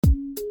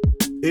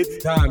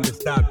It's time to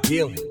stop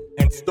dealing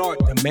and start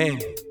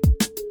demanding.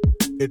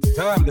 It's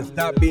time to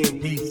stop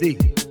being PC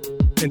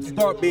and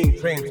start being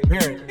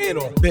transparent and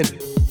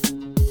authentic.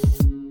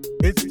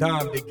 It's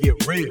time to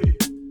get real.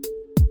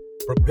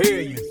 Prepare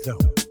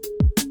yourself.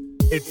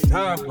 It's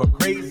time for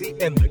Crazy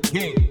and the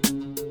King.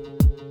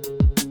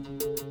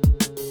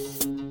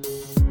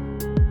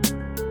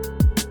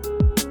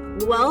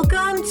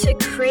 Welcome to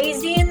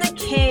Crazy and the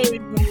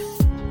King,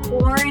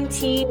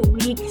 Quarantine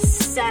Week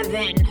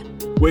 7.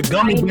 With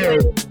gummy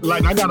bears,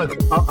 like I got a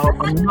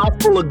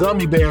mouthful of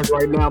gummy bears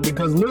right now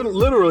because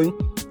literally,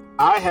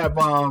 I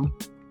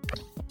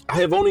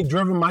have only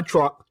driven my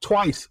truck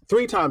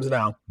three times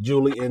now,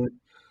 Julie, in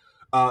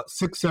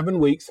 6-7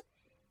 weeks,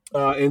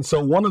 and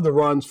so one of the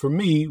runs for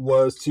me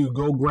was to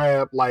go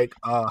grab like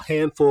a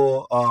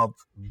handful of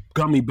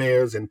gummy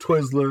bears and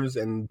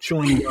Twizzlers and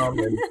chewing gum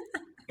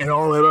and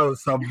all that other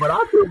stuff. But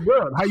I feel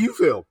good. How you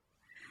feel?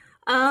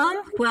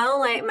 Well,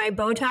 like my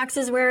Botox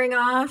is wearing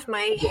off.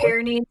 My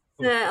hair needs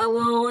a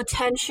little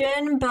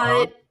attention,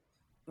 but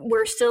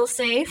we're still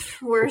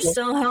safe. We're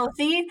still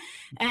healthy,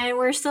 and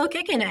we're still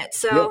kicking it.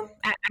 So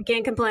I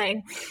can't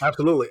complain.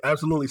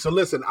 Absolutely. So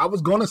listen, I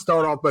was going to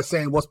start off by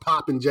saying what's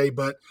poppin', Jay,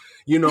 but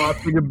I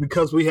figured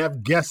because we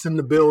have guests in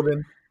the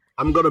building,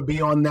 I'm going to be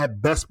on that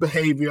best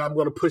behavior. I'm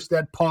going to push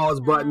that pause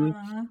button.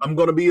 I'm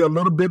going to be a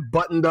little bit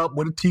buttoned up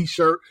with a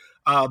T-shirt.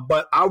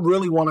 But I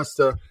really want us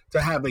to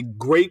have a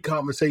great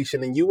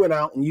conversation. And you went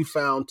out and you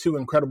found two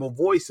incredible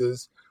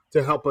voices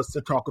to help us to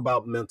talk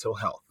about mental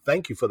health.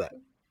 Thank you for that.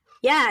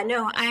 Yeah,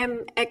 no,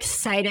 I'm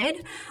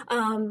excited.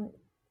 I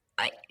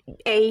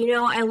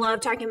love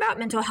talking about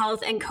mental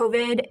health and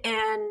COVID,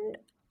 and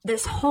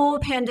this whole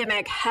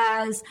pandemic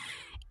has,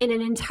 in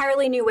an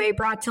entirely new way,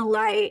 brought to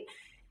light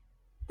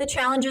the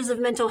challenges of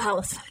mental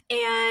health.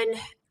 And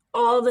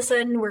all of a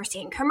sudden, we're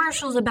seeing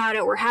commercials about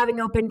it. We're having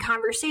open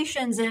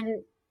conversations,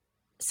 and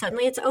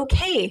suddenly it's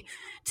okay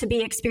to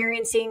be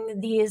experiencing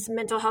these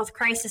mental health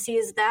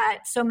crises that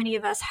so many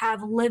of us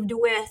have lived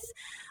with,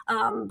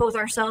 both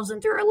ourselves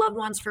and through our loved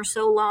ones for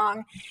so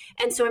long.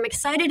 And so I'm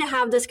excited to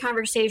have this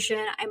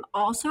conversation. I'm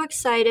also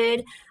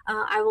excited,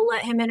 I will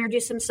let him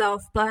introduce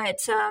himself,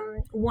 but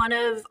one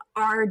of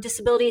our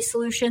Disability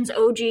Solutions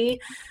OG,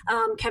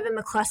 Kevin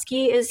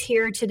McCloskey, is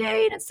here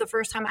today. And it's the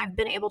first time I've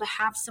been able to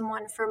have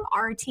someone from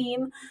our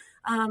team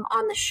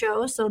on the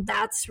show. So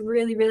that's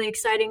really, really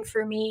exciting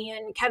for me.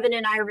 And Kevin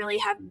and I really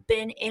have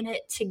been in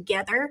it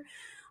together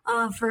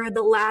for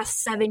the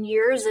last 7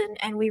 years,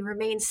 and we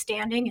remain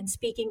standing and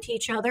speaking to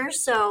each other.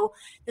 So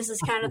this is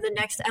kind of the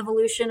next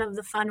evolution of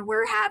the fun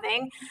we're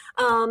having.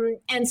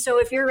 And so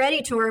if you're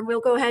ready, Tor,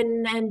 we'll go ahead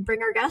and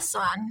bring our guests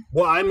on.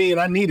 Well, I mean,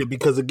 I need it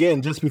because,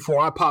 again, just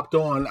before I popped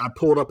on, I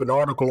pulled up an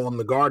article on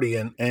The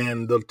Guardian,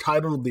 and the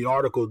title of the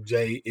article,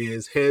 Jay,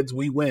 is Heads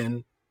We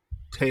Win,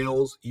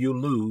 Tails You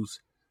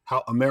Lose,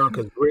 How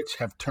America's Rich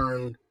Have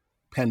Turned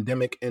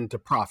Pandemic into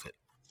Profit.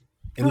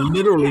 And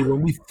literally,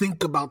 when we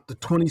think about the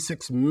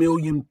 26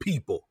 million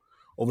people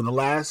over the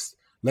last,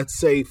 let's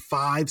say,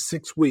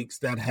 5-6 weeks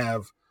that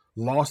have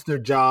lost their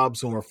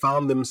jobs or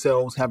found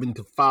themselves having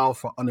to file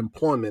for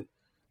unemployment,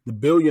 the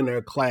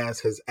billionaire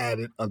class has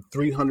added a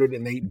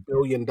 $308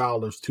 billion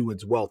to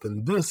its wealth.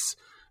 And this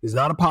is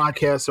not a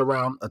podcast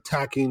around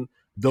attacking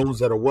those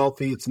that are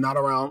wealthy. It's not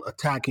around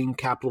attacking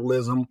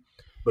capitalism,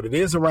 but it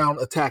is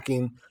around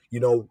attacking,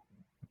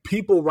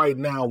 people right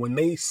now, when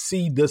they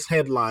see this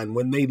headline,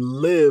 when they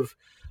live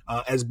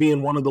as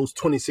being one of those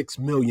 26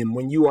 million,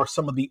 when you are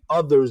some of the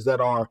others that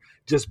are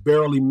just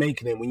barely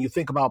making it, when you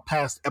think about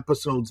past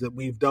episodes that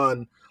we've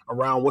done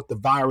around what the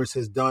virus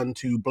has done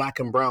to Black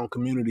and brown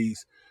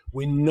communities,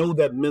 we know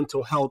that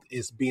mental health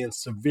is being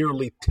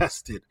severely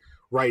tested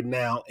right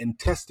now, and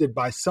tested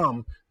by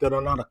some that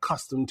are not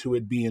accustomed to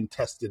it being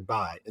tested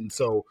by. And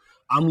so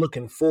I'm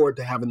looking forward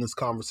to having this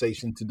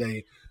conversation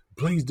today.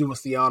 Please do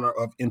us the honor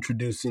of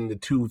introducing the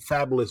two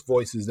fabulous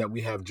voices that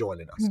we have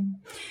joining us.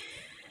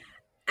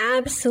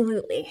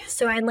 Absolutely.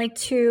 So I'd like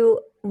to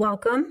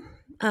welcome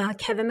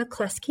Kevin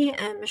McCloskey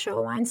and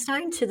Michelle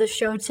Weinstein to the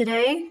show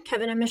today.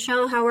 Kevin and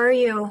Michelle, how are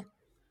you?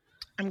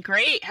 I'm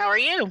great. How are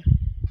you?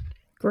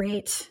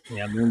 Great.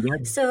 Yeah, I'm doing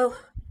good. So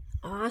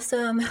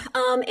awesome.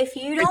 If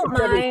you don't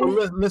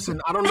mind, listen,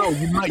 I don't know.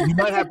 You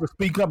might have to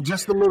speak up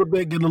just a little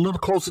bit, get a little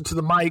closer to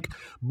the mic.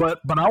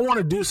 But I want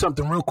to do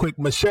something real quick.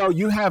 Michelle,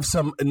 you have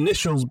some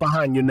initials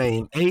behind your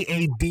name,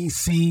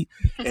 AADC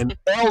and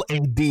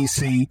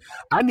LADC.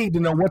 I need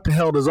to know what the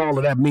hell does all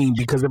of that mean,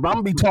 because if I'm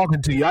gonna be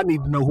talking to you, I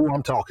need to know who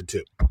I'm talking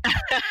to.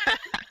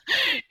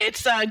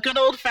 It's a good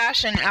old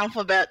fashioned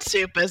alphabet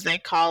soup, as they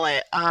call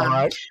it. All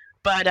right.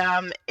 But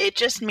it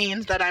just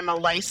means that I'm a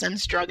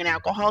licensed drug and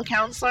alcohol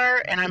counselor,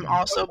 and I'm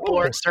also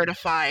board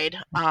certified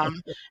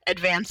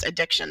advanced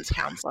addictions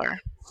counselor.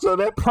 So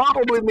that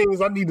probably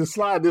means I need to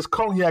slide this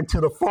cognac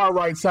to the far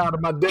right side of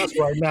my desk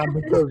right now,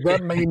 because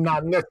that may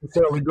not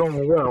necessarily go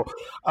well.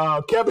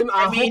 Kevin,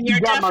 I mean,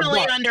 you're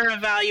definitely under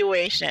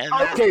evaluation.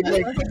 Okay,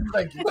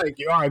 thank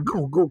you. All right,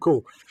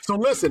 cool. So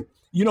listen,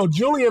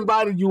 Julie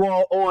invited you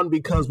all on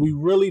because we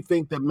really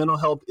think that mental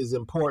health is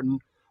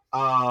important.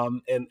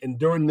 And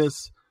during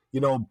this,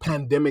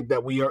 pandemic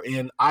that we are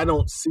in, I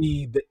don't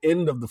see the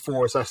end of the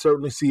forest. I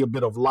certainly see a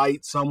bit of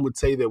light. Some would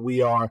say that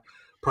we are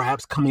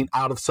perhaps coming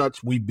out of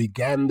such. We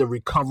began the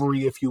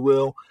recovery, if you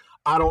will.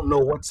 I don't know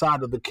what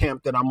side of the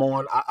camp that I'm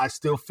on. I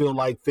still feel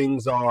like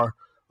things are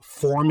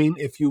forming,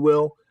 if you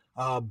will.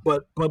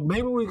 But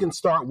maybe we can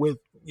start with,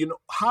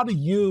 how do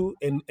you,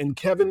 and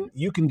Kevin,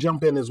 you can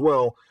jump in as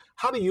well.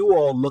 How do you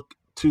all look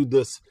to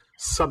this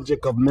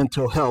subject of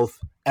mental health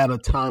at a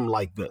time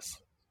like this?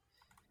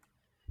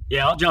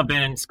 Yeah, I'll jump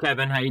in. It's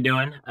Kevin. How you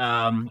doing?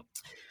 I was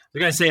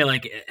gonna say,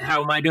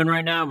 how am I doing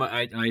right now?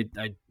 I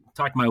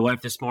talked to my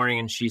wife this morning,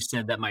 and she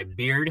said that my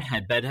beard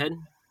had bedhead.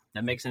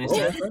 That makes any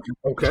sense?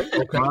 Okay.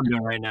 That's what I'm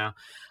doing right now.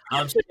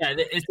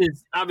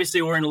 It's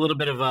obviously we're in a little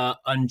bit of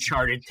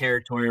uncharted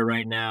territory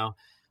right now.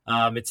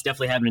 It's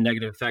definitely having a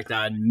negative effect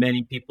on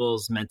many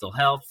people's mental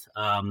health.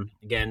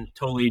 Again,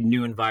 totally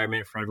new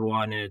environment for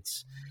everyone.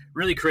 It's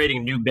really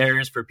creating new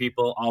barriers for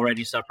people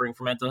already suffering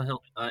from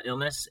mental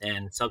illness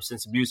and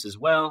substance abuse as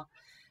well.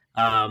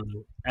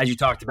 As you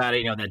talked about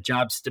it, that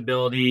job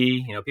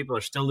stability, people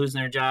are still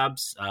losing their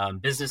jobs,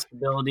 business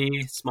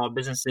stability, small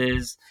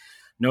businesses,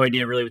 no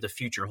idea really what the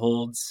future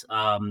holds.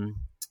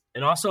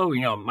 And also,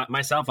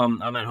 myself,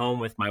 I'm at home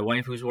with my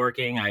wife who's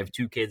working. I have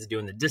 2 kids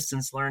doing the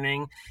distance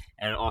learning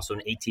and also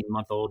an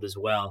 18-month-old as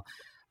well.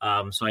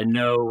 So I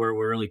know we're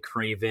really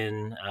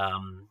craving,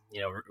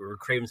 we're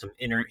craving some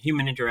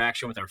human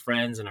interaction with our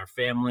friends and our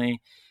family.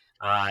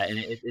 And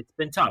it's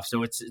been tough.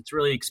 So it's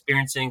really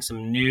experiencing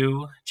some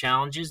new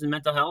challenges in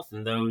mental health,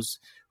 and those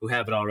who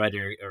have it already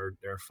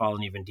are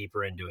falling even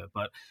deeper into it.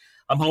 But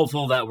I'm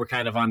hopeful that we're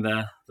kind of on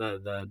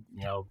the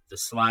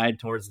slide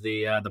towards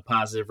the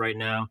positive right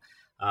now.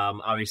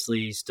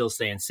 Obviously still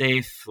staying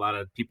safe. A lot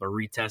of people are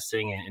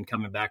retesting and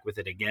coming back with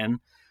it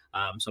again.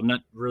 So I'm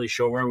not really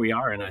sure where we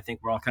are, and I think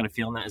we're all kind of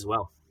feeling that as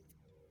well.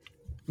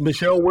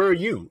 Michelle, where are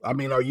you? I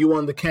mean, are you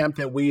on the camp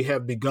that we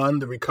have begun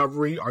the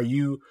recovery? Are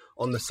you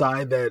on the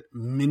side that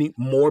many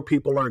more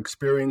people are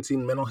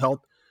experiencing mental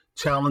health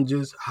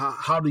challenges?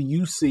 How do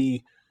you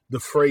see the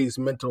phrase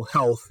mental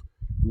health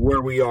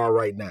where we are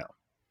right now?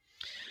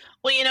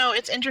 Well,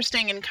 it's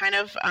interesting and kind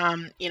of,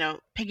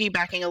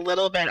 piggybacking a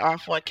little bit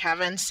off what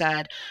Kevin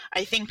said.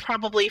 I think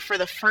probably for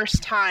the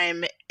first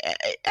time,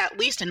 at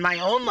least in my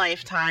own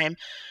lifetime,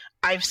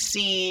 I've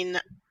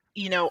seen,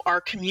 our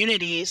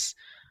communities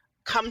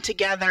come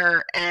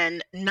together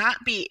and not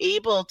be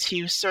able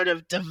to sort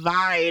of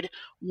divide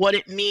what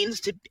it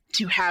means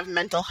to have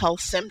mental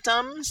health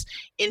symptoms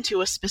into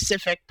a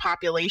specific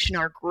population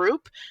or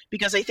group,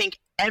 because I think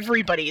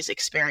everybody's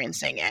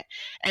experiencing it.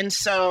 And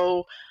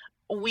so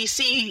we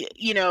see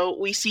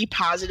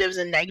positives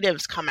and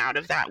negatives come out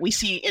of that. We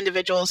see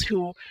individuals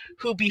who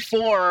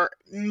before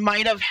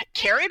might have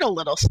carried a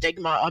little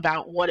stigma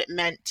about what it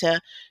meant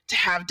to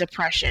have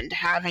depression, to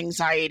have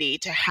anxiety,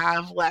 to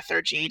have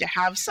lethargy, to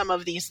have some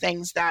of these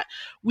things that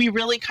we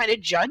really kind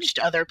of judged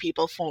other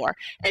people for.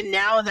 And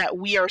now that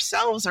we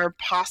ourselves are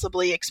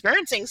possibly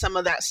experiencing some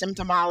of that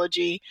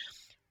symptomology,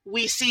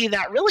 we see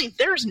that really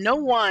there's no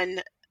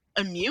one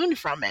immune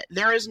from it.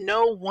 There is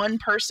no one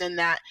person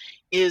that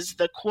is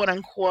the quote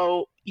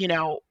unquote,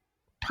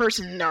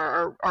 person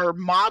or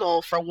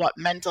model for what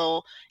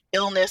mental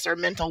illness or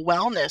mental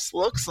wellness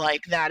looks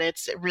like, that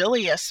it's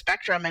really a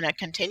spectrum and a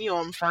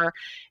continuum for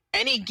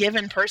any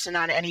given person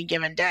on any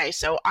given day.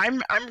 So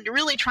I'm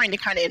really trying to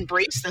kind of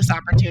embrace this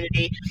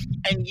opportunity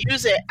and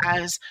use it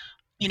as,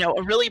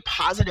 a really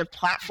positive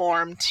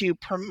platform to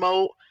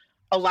promote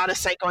a lot of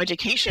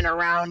psychoeducation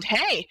around,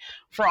 hey,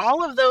 for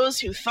all of those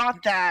who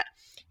thought that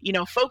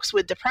folks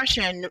with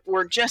depression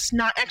were just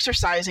not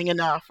exercising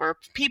enough, or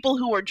people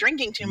who were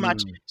drinking too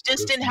much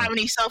just didn't have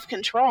any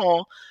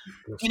self-control.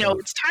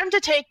 It's time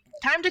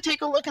to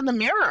take a look in the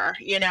mirror,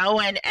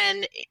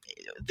 and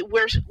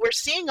we're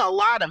seeing a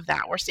lot of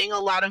that. We're seeing a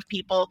lot of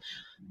people,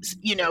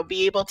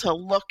 be able to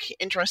look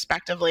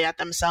introspectively at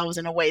themselves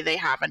in a way they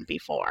haven't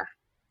before.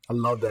 I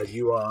love that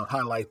you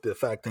highlight the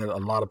fact that a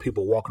lot of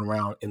people walking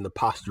around in the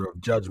posture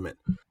of judgment.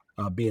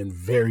 Being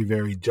very,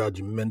 very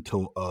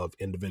judgmental of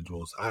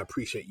individuals. I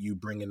appreciate you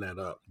bringing that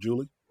up.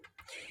 Julie?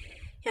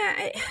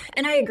 Yeah,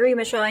 and I agree,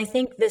 Michelle. I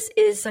think this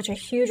is such a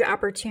huge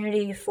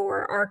opportunity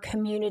for our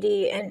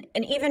community. And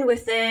even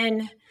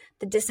within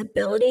the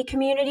disability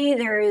community,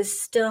 there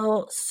is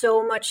still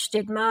so much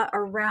stigma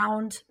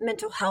around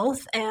mental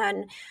health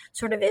and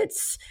sort of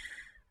its,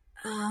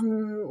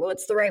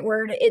 what's the right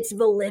word? Its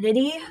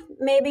validity,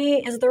 maybe,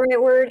 is the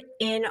right word,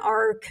 in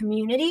our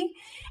community.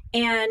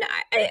 And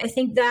I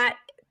think that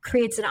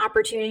creates an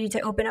opportunity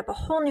to open up a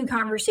whole new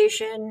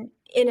conversation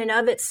in and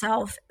of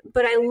itself.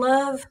 But I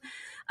love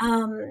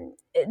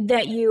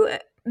that you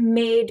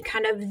made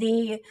kind of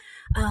the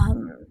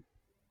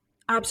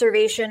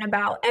observation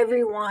about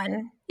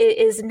everyone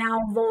is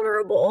now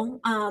vulnerable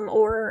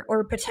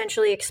or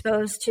potentially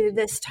exposed to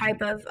this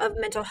type of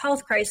mental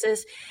health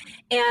crisis.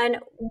 And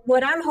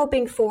what I'm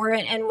hoping for,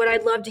 and what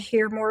I'd love to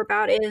hear more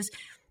about, is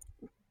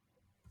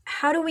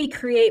how do we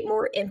create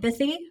more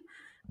empathy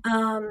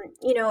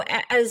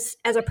As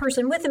a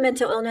person with a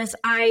mental illness,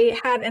 I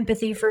have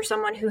empathy for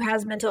someone who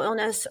has mental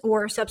illness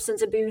or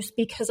substance abuse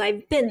because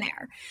I've been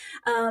there.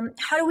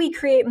 How do we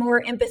create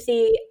more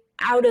empathy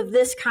out of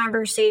this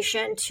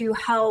conversation to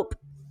help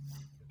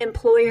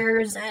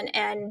employers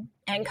and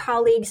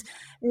colleagues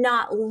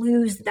not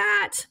lose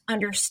that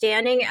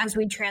understanding as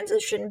we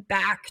transition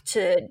back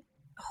to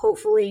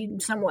hopefully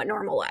somewhat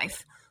normal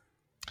life?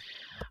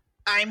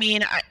 I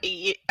mean,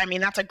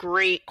 that's a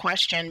great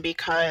question,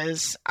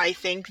 because I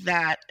think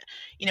that,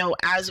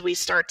 as we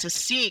start to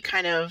see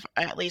kind of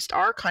at least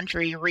our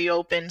country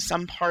reopen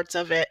some parts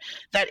of it,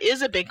 that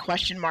is a big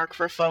question mark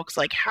for folks.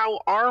 Like, how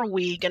are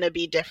we going to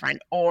be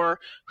different, or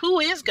who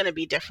is going to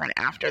be different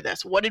after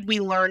this? What did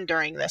we learn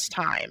during this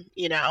time?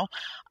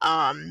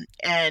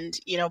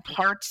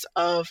 Parts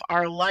of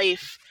our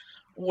life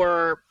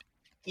were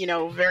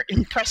very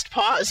pressed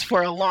pause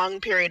for a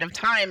long period of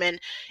time. And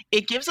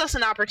it gives us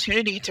an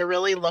opportunity to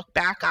really look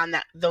back on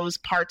those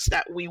parts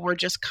that we were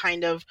just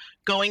kind of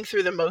going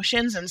through the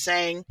motions and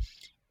saying,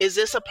 is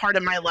this a part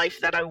of my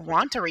life that I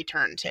want to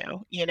return to,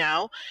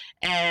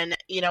 And,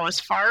 as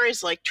far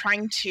as like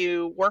trying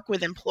to work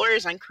with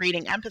employers on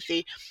creating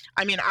empathy,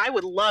 I mean, I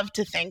would love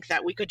to think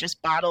that we could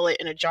just bottle it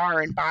in a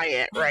jar and buy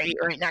it right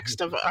next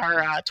to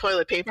our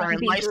toilet paper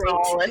and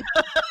Lysol. And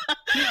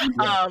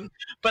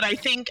but I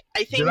think.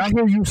 Did I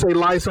hear you say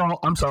Lysol?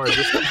 I'm sorry.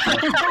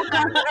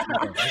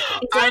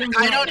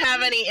 I don't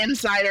have any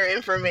insider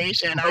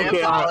information.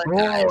 Okay, I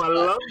apologize. I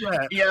love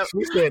that. Yep.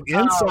 She said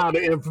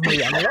insider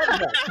information. I love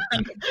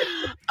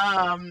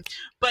that.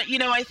 But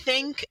I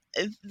think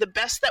the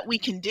best that we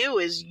can do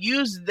is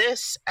use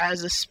this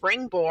as a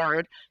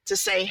springboard to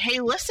say,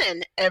 hey,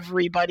 listen,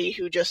 everybody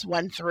who just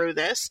went through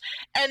this.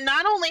 And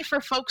not only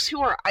for folks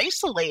who are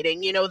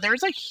isolating,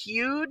 there's a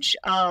huge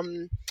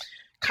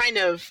kind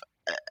of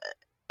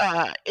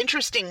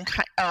interesting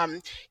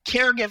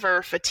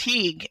caregiver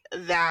fatigue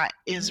that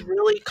is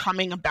really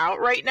coming about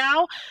right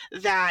now,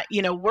 that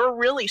we're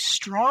really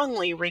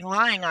strongly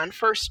relying on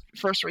first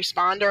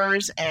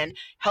responders and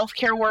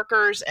healthcare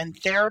workers and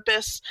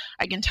therapists.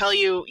 I can tell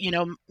you,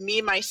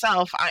 me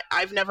myself,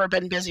 I've never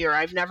been busier.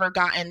 I've never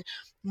gotten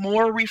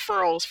more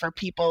referrals for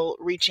people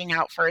reaching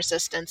out for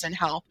assistance and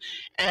help.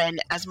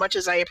 And as much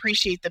as I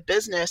appreciate the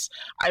business,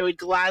 I would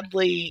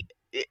gladly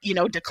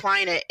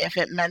decline it if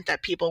it meant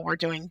that people were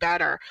doing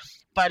better,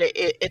 but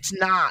it's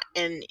not.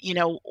 And,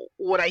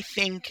 what I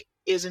think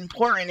is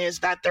important is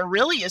that there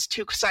really is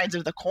two sides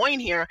of the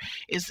coin here.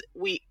 Is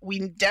we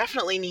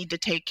definitely need to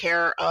take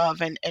care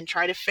of and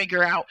try to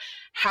figure out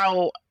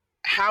how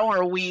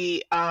are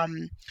we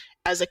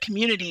as a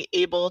community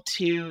able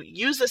to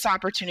use this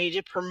opportunity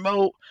to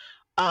promote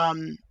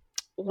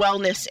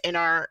wellness in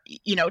our,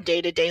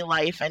 day-to-day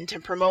life, and to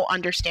promote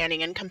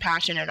understanding and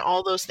compassion and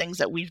all those things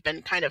that we've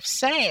been kind of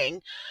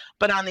saying.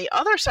 But on the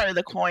other side of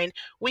the coin,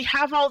 we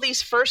have all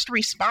these first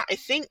respond. I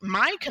think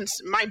my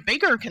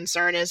bigger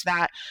concern is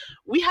that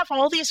we have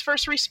all these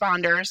first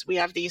responders, we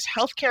have these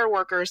healthcare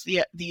workers,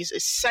 these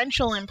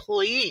essential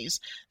employees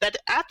that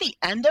at the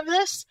end of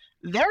this,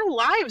 their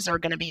lives are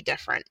going to be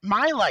different.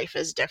 My life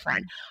is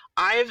different.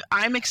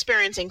 I'm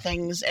experiencing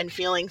things and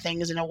feeling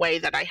things in a way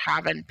that I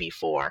haven't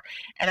before.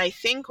 And I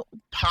think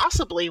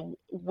possibly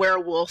where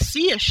we'll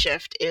see a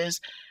shift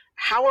is,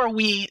 how are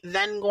we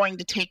then going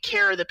to take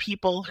care of the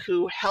people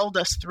who held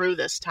us through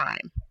this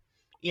time?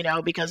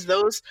 Because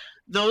that's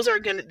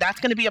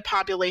going to be a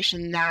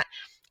population that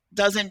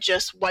doesn't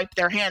just wipe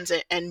their hands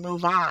and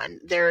move on.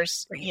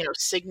 There's,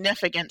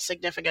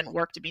 significant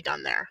work to be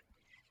done there.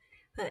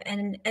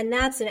 And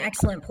that's an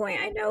excellent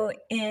point. I know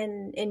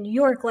in New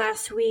York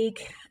last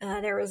week,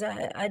 there was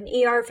an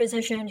ER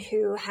physician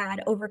who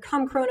had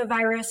overcome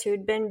coronavirus,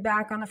 who'd been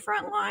back on the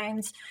front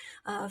lines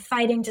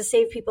fighting to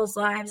save people's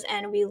lives,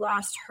 and we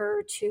lost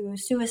her to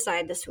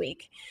suicide this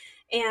week.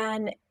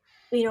 And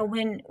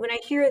when I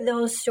hear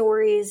those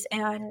stories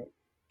and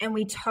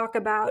we talk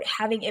about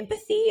having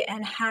empathy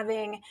and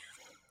having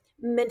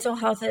mental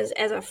health as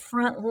a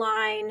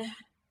frontline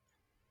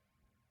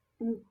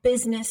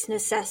business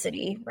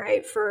necessity,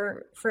 right,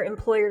 for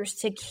employers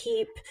to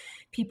keep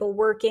people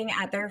working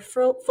at their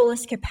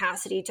fullest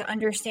capacity, to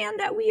understand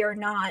that we are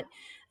not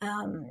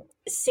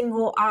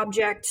single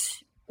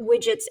object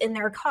widgets in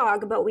their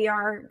cog, but we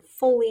are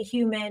fully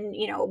human,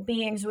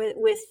 beings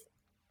with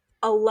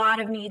a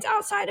lot of needs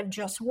outside of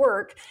just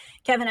work.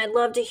 Kevin, I'd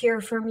love to hear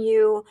from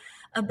you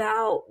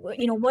about,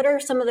 what are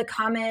some of the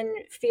common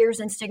fears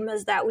and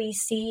stigmas that we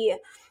see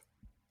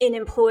in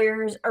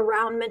employers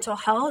around mental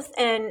health,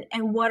 and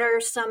what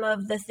are some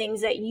of the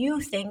things that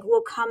you think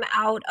will come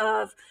out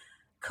of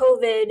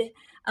COVID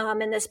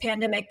and this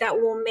pandemic that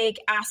will make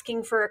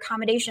asking for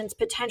accommodations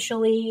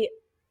potentially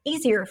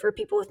easier for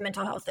people with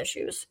mental health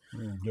issues?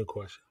 Good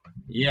question.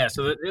 Yeah,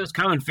 so those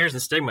common fears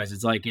and stigmas,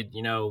 it's like,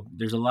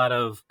 there's a lot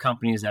of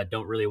companies that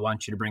don't really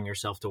want you to bring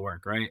yourself to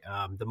work, right?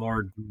 The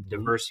more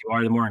diverse you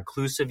are, the more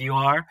inclusive you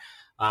are,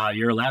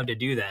 you're allowed to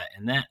do that.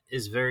 And that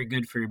is very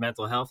good for your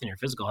mental health and your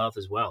physical health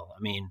as well.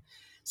 I mean,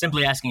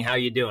 simply asking how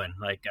you doing.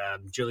 Like,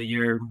 Julie,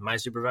 you're my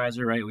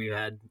supervisor, right? We've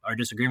had our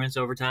disagreements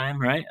over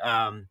time, right?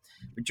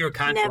 But you're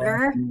constantly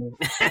Never.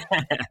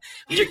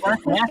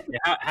 asking,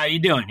 how you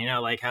doing?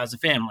 Like, how's the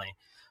family?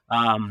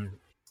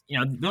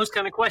 Those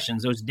kind of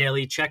questions, those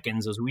daily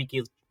check-ins, those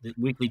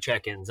weekly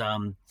check-ins,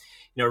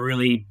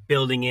 really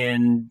building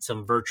in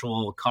some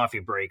virtual coffee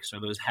breaks or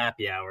those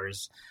happy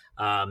hours,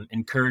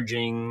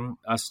 encouraging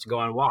us to go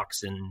on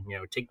walks and,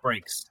 take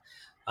breaks.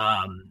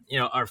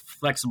 Our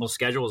flexible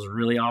schedule is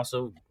really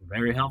also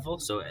very helpful.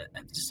 So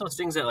just those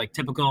things that like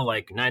typical,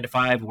 like 9 to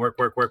 5, work,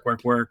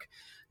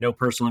 no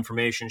personal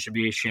information should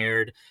be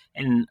shared.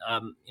 And,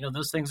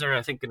 those things are,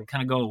 I think, going to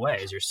kind of go away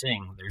as you're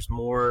seeing. There's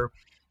more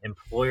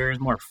employers,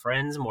 more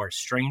friends, more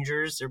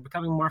strangers. They're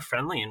becoming more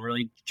friendly and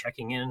really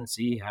checking in and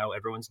see how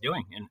everyone's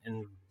doing.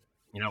 And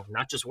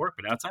not just work,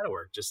 but outside of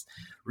work, just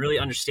really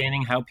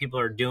understanding how people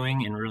are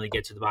doing and really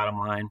get to the bottom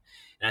line.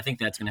 And I think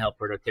that's going to help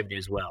productivity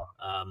as well.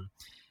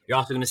 You're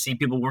also going to see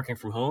people working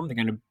from home. They're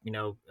going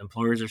to,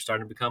 employers are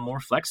starting to become more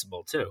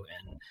flexible too.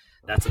 And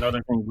that's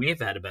another thing we've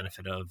had a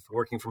benefit of,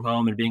 working from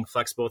home and being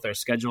flexible with our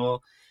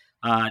schedule.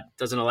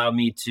 Doesn't allow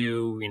me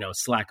to,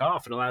 slack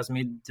off. It allows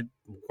me to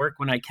work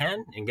when I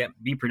can and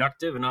be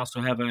productive, and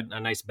also have a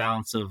nice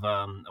balance of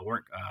a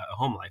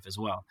home life as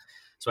well.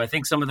 So I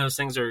think some of those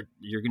things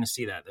you're going to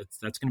see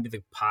that's going to be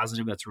the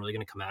positive that's really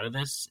going to come out of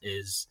this,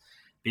 is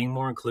being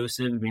more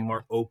inclusive, being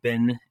more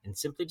open, and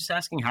simply just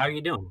asking, how are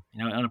you doing?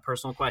 On a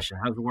personal question,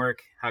 how's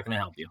work? How can I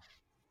help you?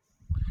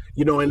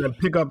 And to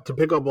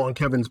pick up on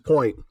Kevin's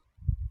point,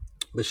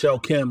 Michelle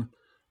Kim,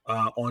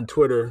 on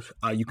Twitter,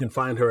 you can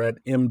find her at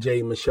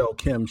MJ Michelle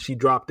Kim. She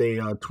dropped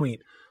a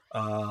tweet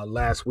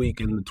last week,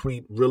 and the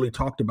tweet really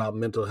talked about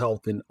mental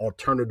health and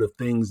alternative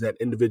things that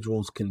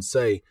individuals can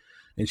say.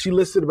 And she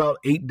listed about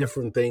 8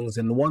 different things.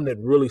 And the one that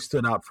really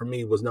stood out for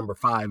me was number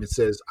 5. It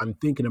says, "I'm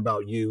thinking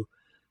about you.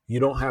 You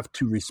don't have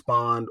to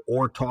respond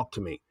or talk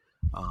to me."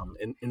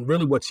 And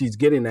really what she's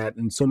getting at,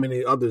 and so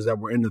many others that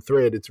were in the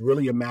thread, it's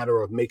really a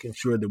matter of making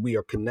sure that we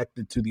are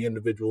connected to the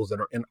individuals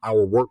that are in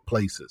our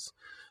workplaces,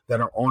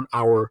 that are on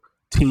our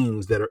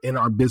teams, that are in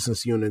our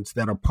business units,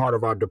 that are part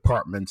of our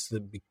departments.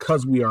 That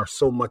because we are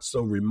so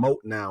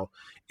remote now,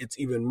 it's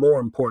even more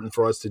important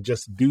for us to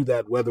just do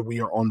that, whether we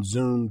are on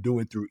Zoom, do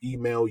it through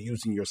email,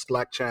 using your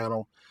Slack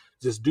channel,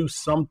 just do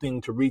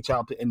something to reach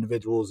out to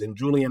individuals. And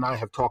Julie and I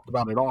have talked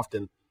about it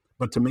often,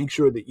 but to make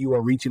sure that you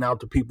are reaching out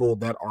to people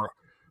that are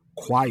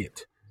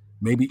quiet,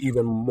 maybe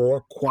even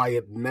more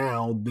quiet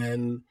now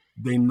than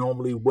they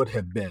normally would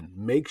have been.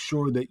 Make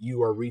sure that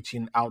you are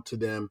reaching out to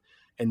them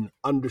and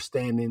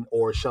understanding,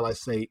 or shall I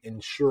say,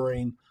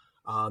 ensuring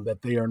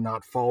that they are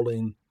not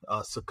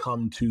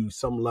succumb to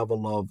some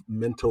level of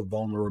mental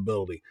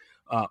vulnerability.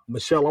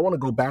 Michelle, I want to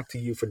go back to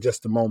you for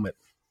just a moment,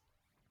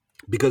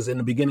 because in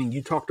the beginning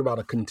you talked about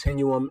a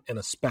continuum and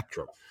a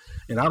spectrum.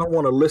 And I don't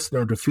want a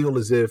listener to feel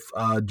as if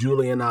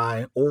Julie and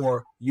I,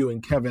 or you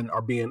and Kevin,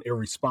 are being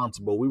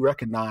irresponsible. We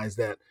recognize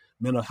that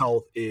mental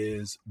health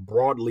is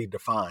broadly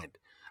defined.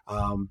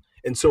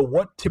 And so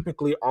what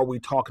typically are we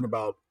talking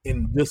about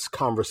in this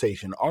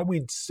conversation? Are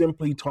we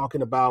simply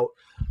talking about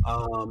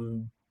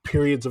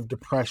periods of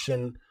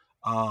depression,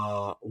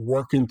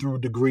 working through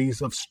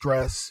degrees of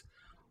stress?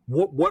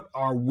 What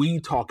are we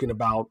talking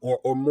about,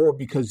 or more,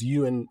 because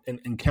you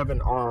and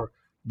Kevin are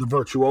the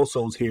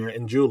virtuosos here,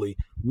 and Julie,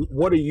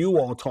 what are you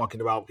all talking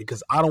about?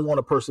 Because I don't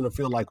want a person to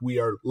feel like we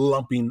are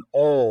lumping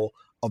all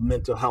of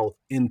mental health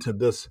into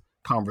this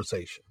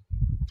conversation.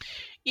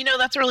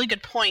 That's a really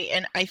good point.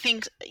 And I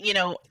think,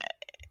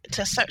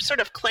 to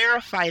sort of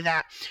clarify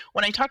that,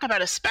 when I talk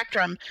about a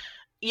spectrum,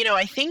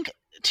 I think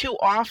too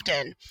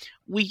often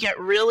we get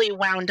really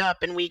wound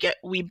up and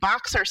we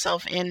box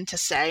ourselves in to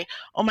say,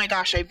 oh my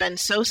gosh, I've been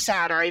so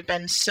sad, or I've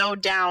been so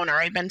down, or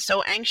I've been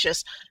so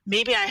anxious.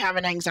 Maybe I have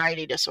an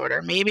anxiety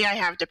disorder. Maybe I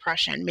have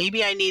depression.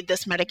 Maybe I need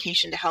this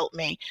medication to help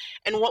me.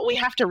 And what we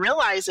have to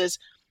realize is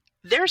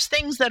there's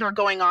things that are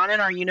going on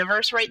in our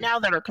universe right now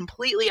that are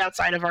completely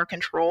outside of our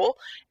control.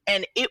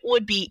 And it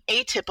would be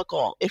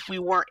atypical if we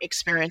weren't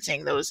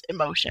experiencing those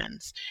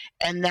emotions,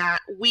 and that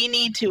we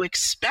need to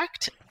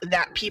expect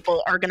that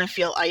people are going to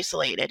feel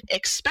isolated,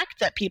 expect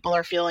that people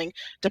are feeling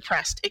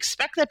depressed,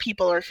 expect that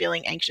people are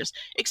feeling anxious,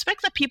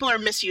 expect that people are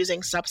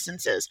misusing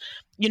substances.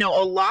 A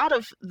lot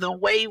of the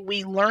way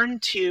we learn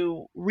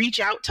to reach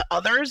out to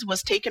others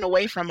was taken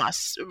away from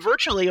us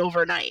virtually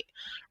overnight,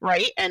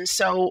 right? And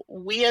so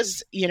we,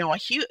 as, a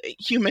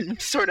human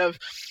sort of,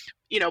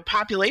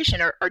 population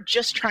are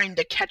just trying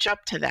to catch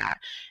up to that.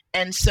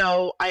 And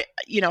so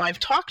I've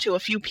talked to a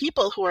few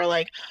people who are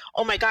like,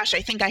 oh my gosh,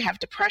 I think I have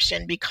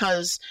depression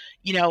because,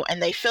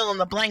 and they fill in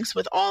the blanks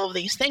with all of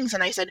these things.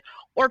 And I said,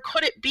 or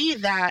could it be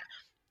that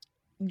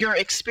you're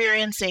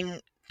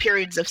experiencing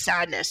periods of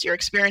sadness, you're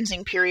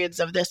experiencing periods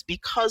of this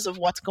because of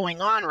what's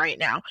going on right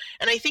now?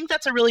 And I think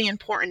that's a really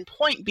important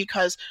point,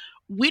 because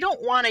we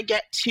don't want to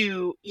get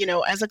to,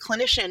 as a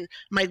clinician,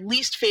 my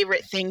least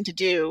favorite thing to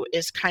do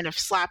is kind of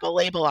slap a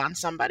label on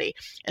somebody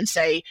and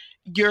say,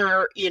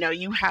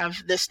 you have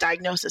this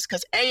diagnosis,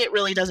 because it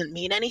really doesn't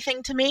mean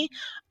anything to me.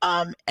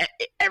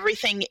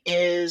 Everything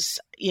is,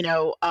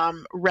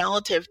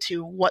 relative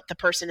to what the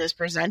person is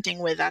presenting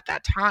with at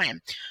that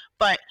time.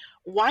 But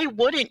why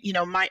wouldn't,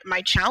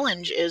 my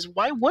challenge is,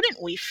 why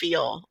wouldn't we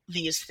feel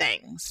these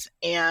things?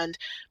 And,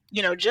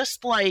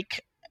 just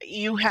like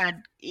you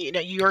had,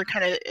 you were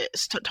kind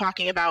of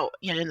talking about,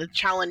 the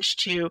challenge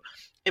to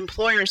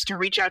employers to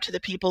reach out to the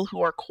people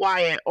who are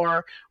quiet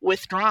or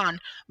withdrawn,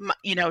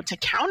 to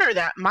counter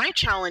that, my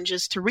challenge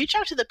is to reach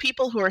out to the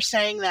people who are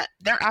saying that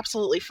they're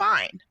absolutely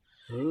fine.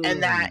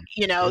 And that,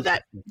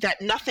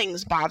 that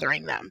nothing's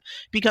bothering them.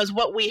 Because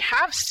what we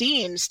have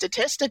seen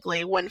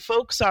statistically, when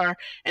folks are,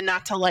 and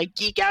not to like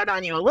geek out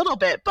on you a little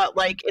bit, but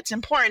like it's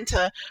important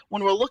to,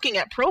 when we're looking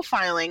at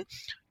profiling,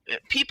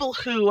 people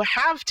who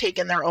have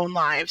taken their own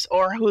lives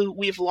or who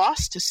we've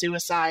lost to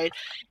suicide,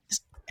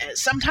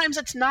 sometimes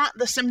it's not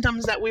the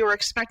symptoms that we were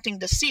expecting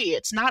to see.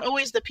 It's not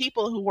always the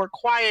people who were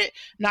quiet,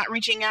 not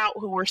reaching out,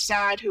 who were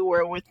sad, who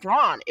were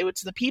withdrawn. It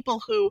was the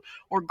people who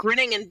were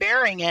grinning and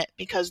bearing it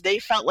because they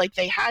felt like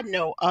they had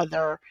no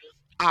other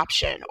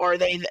option, or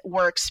they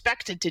were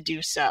expected to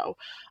do so.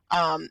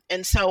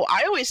 And so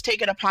I always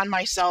take it upon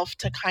myself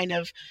to kind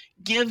of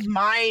give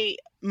my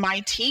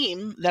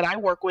team that I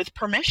work with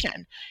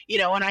permission,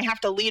 and I have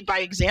to lead by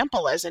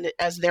example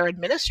as their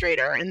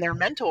administrator and their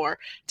mentor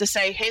to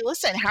say, hey,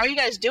 listen, how are you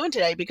guys doing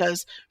today?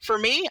 Because for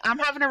me, I'm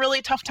having a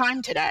really tough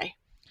time today.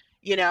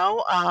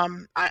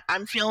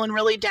 I'm feeling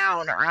really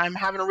down, or I'm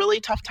having a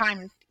really tough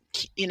time,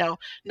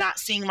 not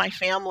seeing my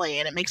family,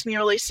 and it makes me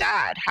really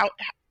sad. How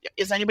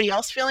is anybody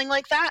else feeling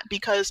like that?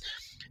 Because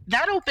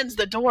that opens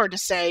the door to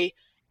say,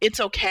 it's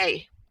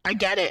okay. I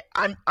get it.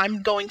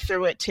 I'm going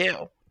through it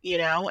too.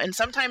 And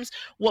sometimes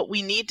what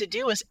we need to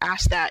do is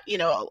ask that,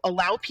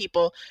 allow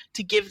people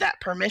to give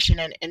that permission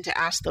and to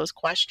ask those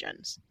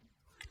questions.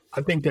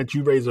 I think that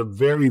you raise a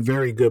very,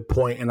 very good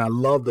point, and I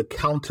love the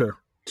counter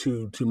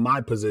to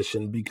my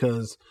position,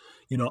 because,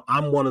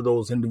 I'm one of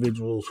those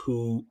individuals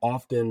who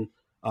often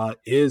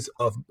is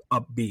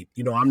upbeat.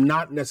 I'm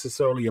not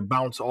necessarily a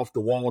bounce off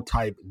the wall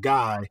type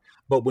guy,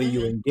 but when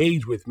you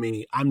engage with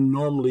me, I'm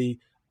normally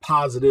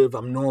positive.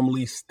 I'm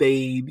normally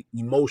stayed,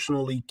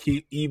 emotionally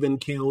even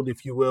keeled,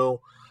 if you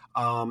will.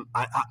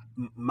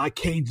 My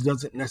cage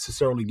doesn't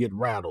necessarily get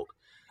rattled.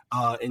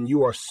 And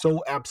you are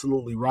so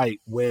absolutely right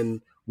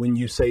when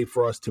you say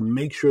for us to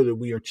make sure that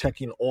we are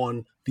checking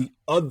on the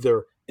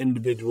other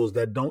individuals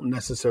that don't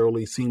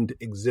necessarily seem to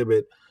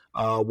exhibit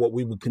what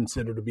we would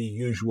consider to be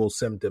usual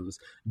symptoms.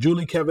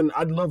 Julie, Kevin,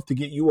 I'd love to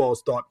get you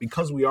all's thought,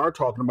 because we are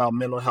talking about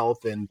mental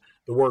health and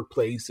the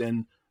workplace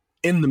and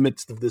in the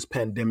midst of this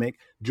pandemic.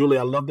 Julie,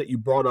 I love that you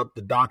brought up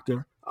the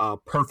doctor.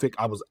 Perfect.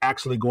 I was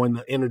actually going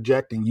to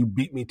interject and you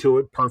beat me to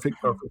it. Perfect.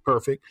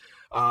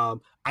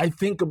 I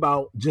think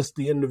about just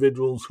the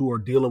individuals who are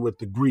dealing with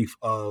the grief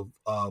of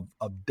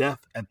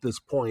death at this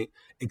point,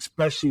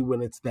 especially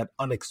when it's that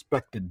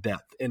unexpected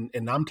death. And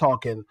I'm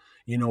talking,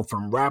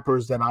 from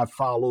rappers that I've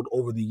followed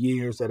over the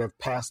years that have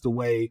passed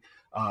away.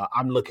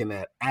 I'm looking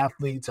at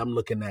athletes. I'm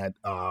looking at,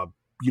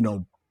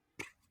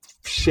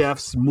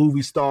 chefs,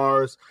 movie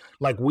stars.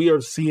 Like, we are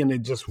seeing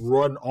it just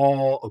run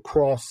all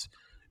across,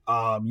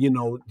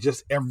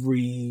 just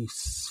every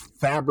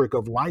fabric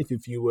of life,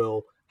 if you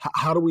will.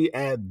 How do we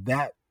add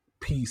that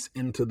piece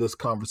into this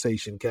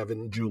conversation,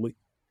 Kevin and Julie?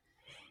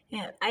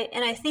 Yeah,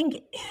 I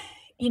think,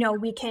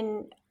 we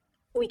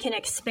can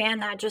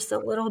expand that just a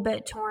little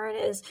bit,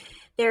 Torrin. Is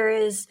there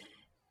is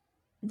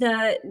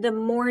the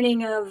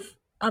mourning of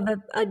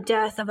a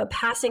death, of a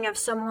passing of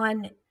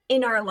someone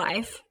in our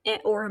life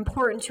or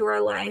important to our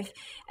life,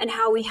 and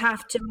how we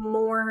have to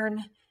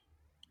mourn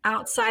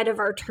outside of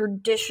our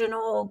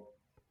traditional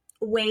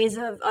ways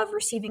of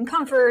receiving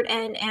comfort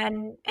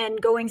and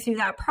going through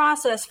that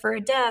process for a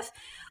death.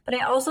 But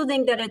I also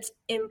think that it's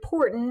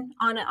important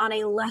on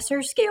a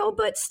lesser scale,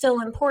 but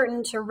still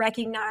important, to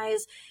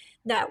recognize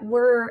that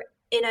we're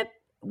in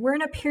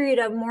a period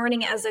of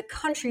mourning as a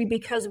country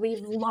because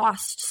we've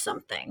lost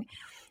something.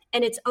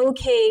 And it's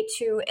okay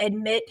to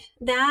admit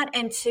that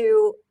and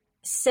to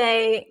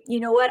say, you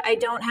know what, I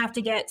don't have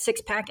to get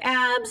 6-pack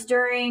abs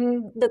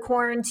during the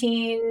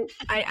quarantine.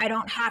 I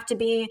don't have to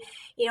be,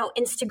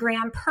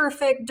 Instagram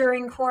perfect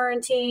during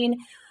quarantine,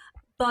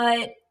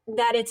 but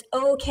that it's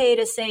okay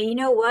to say, you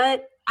know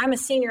what, I'm a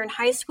senior in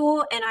high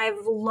school and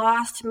I've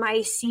lost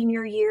my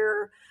senior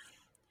year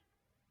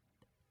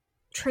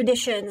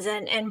traditions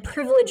and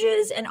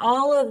privileges and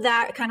all of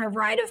that kind of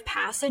rite of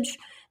passage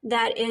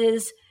that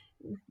is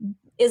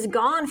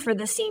gone for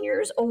the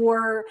seniors,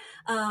 or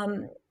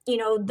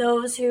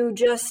those who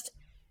just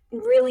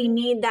really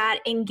need that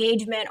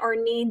engagement or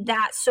need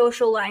that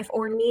social life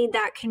or need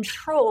that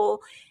control,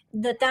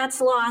 that's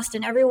lost,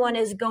 and everyone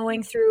is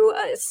going through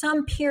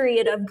some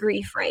period of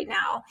grief right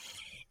now.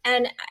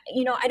 And,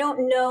 I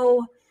don't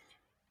know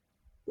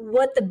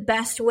what the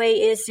best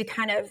way is to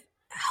kind of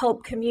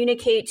help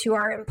communicate to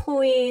our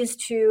employees,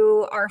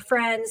 to our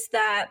friends,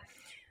 that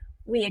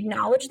we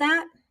acknowledge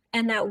that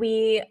and that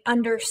we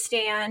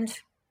understand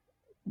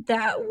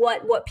that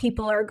what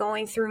people are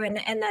going through,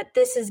 and that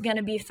this is going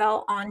to be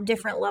felt on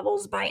different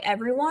levels by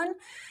everyone.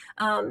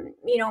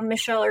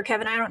 Michelle or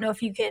Kevin, I don't know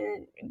if you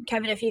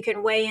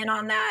can weigh in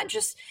on that,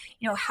 just,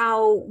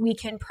 how we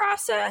can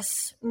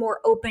process more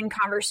open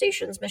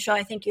conversations. Michelle,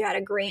 I think you had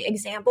a great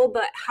example,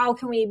 but how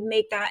can we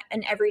make that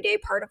an everyday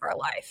part of our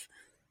life?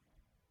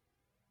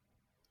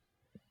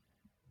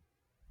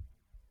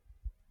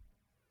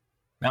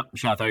 No,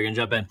 Michelle, I thought you were going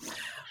to jump in.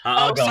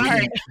 Oh,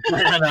 sorry. No,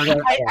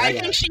 I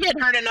think she had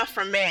heard enough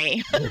from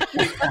me.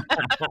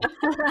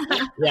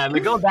 Yeah,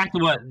 going back to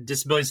what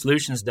Disability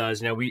Solutions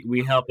does,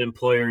 we help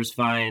employers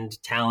find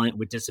talent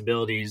with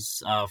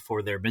disabilities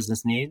for their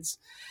business needs.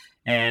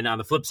 And on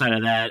the flip side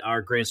of that,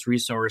 our greatest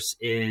resource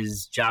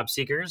is job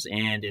seekers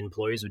and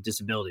employees with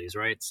disabilities,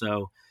 right?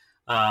 So,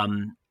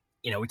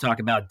 we talk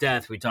about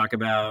death, we talk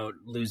about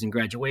losing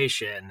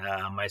graduation.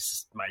 My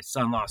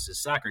son lost his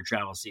soccer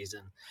travel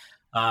season.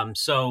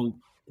 So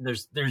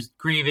there's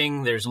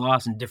grieving, there's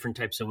loss in different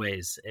types of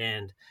ways.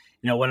 And,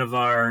 one of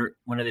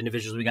the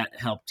individuals we got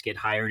helped to get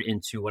hired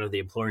into one of the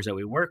employers that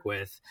we work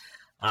with,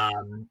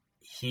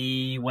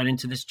 he went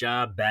into this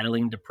job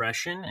battling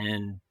depression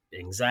and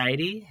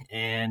anxiety,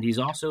 and he's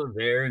also a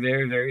very,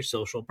 very, very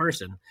social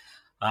person.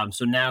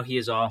 So now he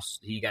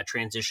got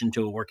transitioned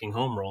to a working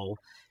home role,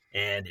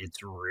 and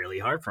it's really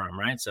hard for him,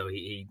 right? So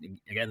he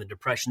again, the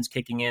depression's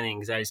kicking in,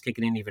 anxiety's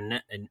kicking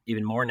in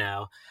even more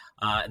now.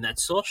 And that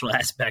social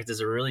aspect is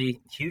a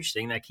really huge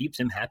thing that keeps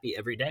him happy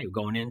every day,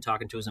 going in,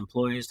 talking to his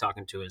employees,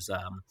 talking to his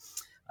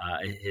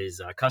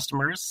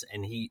customers,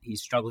 and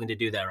he's struggling to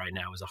do that right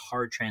now. It was a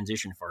hard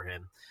transition for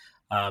him.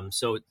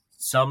 So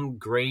some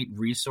great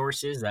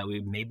resources that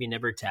we maybe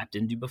never tapped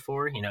into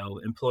before.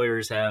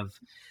 Employers have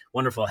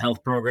wonderful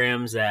health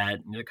programs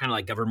that they're kind of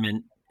like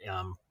government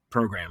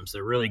programs.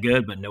 They're really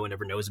good, but no one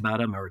ever knows about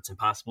them, or it's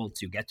impossible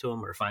to get to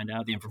them or find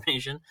out the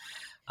information.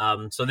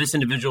 So this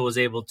individual was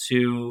able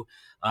to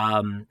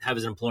have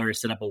his employer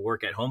set up a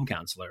work-at-home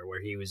counselor where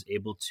he was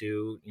able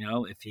to,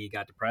 if he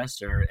got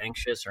depressed or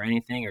anxious or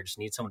anything, or just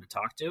need someone to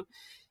talk to,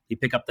 he'd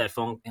pick up his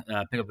phone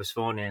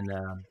and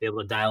be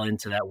able to dial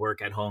into that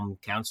work-at-home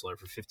counselor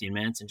for 15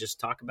 minutes and just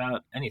talk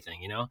about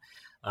anything,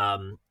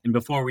 And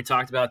before we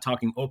talked about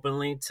talking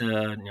openly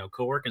to,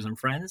 coworkers and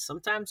friends,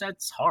 sometimes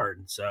that's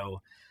hard.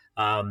 So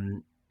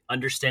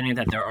understanding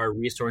that there are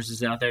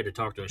resources out there to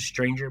talk to a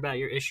stranger about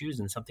your issues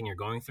and something you're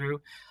going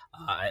through,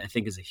 I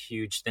think is a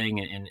huge thing.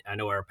 And I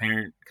know our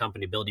parent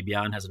company, Ability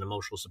Beyond, has an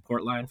emotional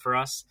support line for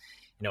us.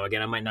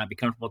 Again, I might not be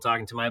comfortable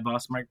talking to my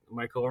boss,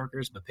 my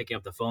coworkers, but picking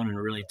up the phone and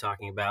really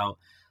talking about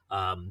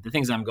the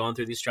things I'm going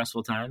through these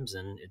stressful times,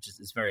 and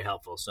it's very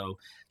helpful. So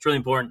it's really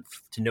important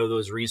to know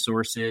those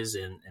resources,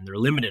 and they're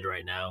limited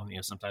right now.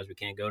 Sometimes we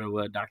can't go to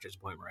a doctor's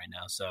appointment right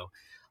now. So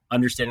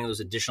understanding those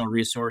additional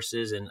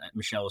resources, and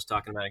Michelle was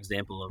talking about an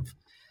example of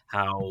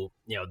how,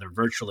 they're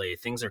virtually,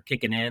 things are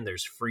kicking in.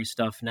 There's free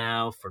stuff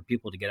now for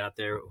people to get out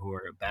there who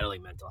are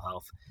battling mental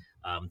health,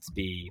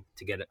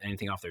 to get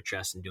anything off their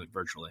chest and do it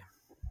virtually.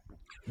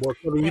 Well,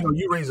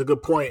 you raise a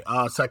good point.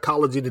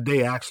 Psychology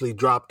Today actually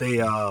dropped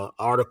a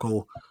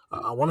article,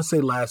 I want to say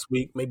last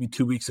week, maybe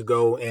 2 weeks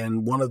ago,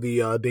 and one of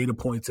the data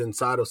points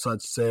inside of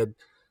such said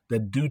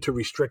that due to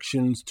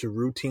restrictions to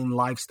routine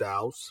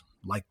lifestyles,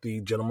 like the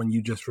gentleman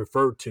you just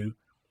referred to,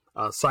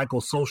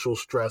 psychosocial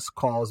stress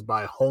caused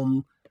by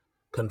home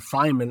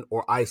confinement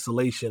or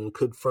isolation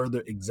could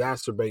further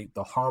exacerbate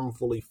the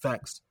harmful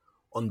effects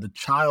on the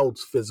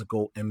child's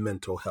physical and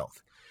mental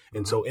health.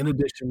 And so in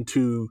addition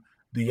to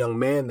the young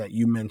man that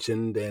you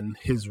mentioned and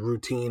his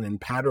routine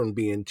and pattern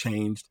being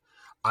changed,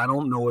 I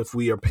don't know if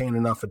we are paying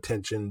enough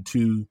attention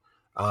to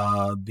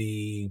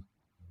the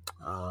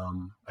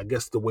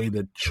way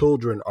that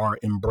children are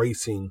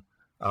embracing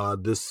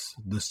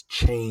this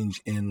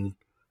change in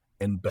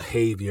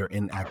behavior,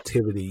 in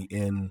activity,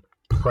 in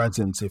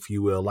presence, if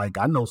you will. Like,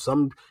 I know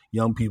some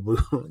young people,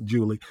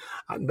 Julie,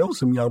 I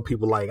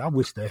I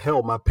wish the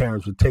hell my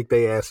parents would take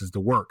their asses to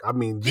work. I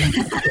mean,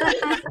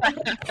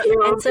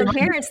 and some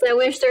parents that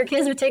wish their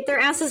kids would take their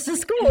asses to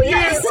school.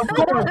 Yes,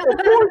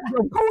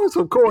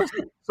 of course.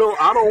 So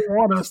I don't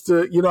want us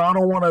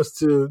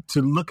to,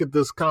 to look at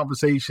this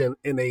conversation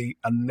in a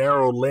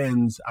narrow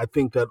lens. I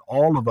think that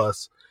all of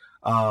us,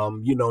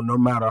 no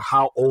matter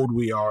how old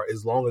we are,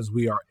 as long as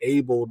we are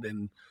able,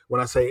 and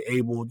when I say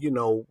able,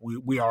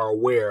 we are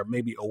aware,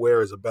 maybe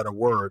aware is a better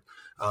word.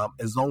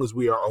 As long as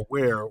we are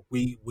aware,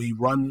 we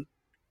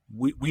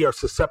are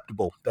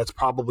susceptible. That's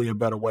probably a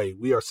better way.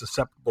 We are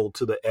susceptible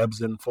to the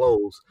ebbs and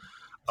flows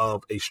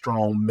of a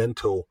strong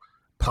mental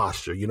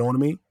posture. You know what I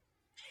mean?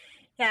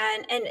 Yeah.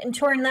 And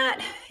toward that,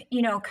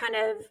 kind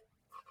of,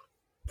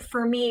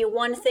 for me,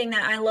 one thing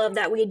that I love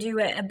that we do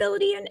at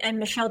Ability, and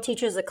Michelle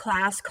teaches a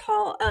class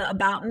called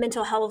about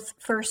mental health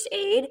first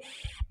aid.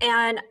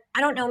 And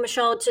I don't know,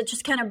 Michelle, to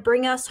just kind of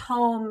bring us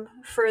home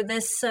for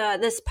this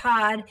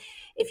pod,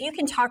 if you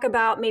can talk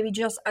about maybe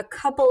just a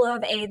couple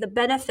of the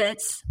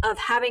benefits of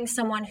having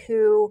someone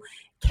who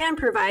can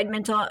provide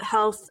mental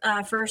health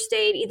first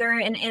aid, either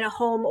in a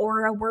home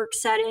or a work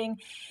setting.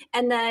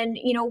 And then,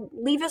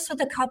 leave us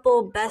with a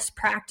couple best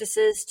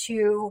practices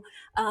to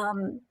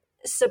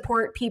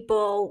support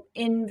people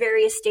in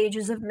various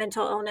stages of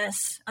mental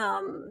illness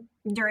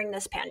during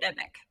this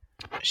pandemic.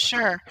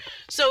 Sure.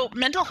 So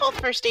mental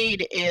health first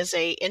aid is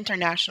a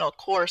international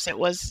course. It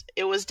was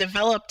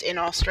developed in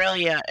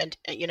Australia, and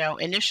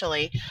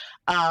initially,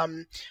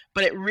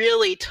 but it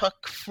really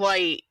took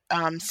flight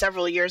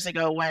several years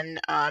ago when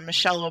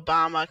Michelle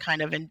Obama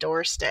kind of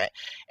endorsed it.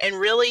 And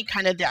really,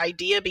 kind of the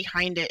idea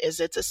behind it is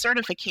it's a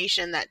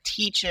certification that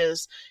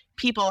teaches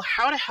people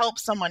how to help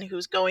someone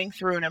who's going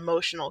through an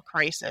emotional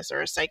crisis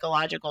or a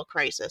psychological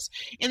crisis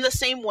in the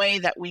same way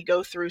that we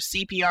go through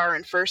CPR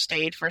and first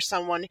aid for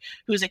someone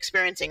who's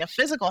experiencing a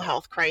physical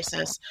health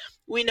crisis.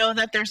 We know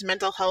that there's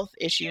mental health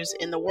issues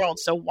in the world.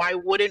 So why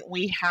wouldn't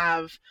we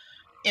have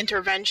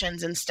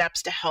interventions and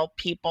steps to help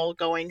people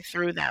going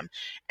through them?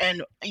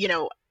 And,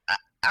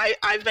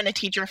 I've been a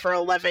teacher for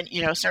 11,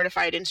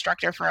 certified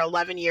instructor for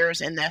 11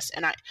 years in this.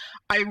 And I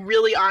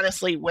really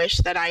honestly wish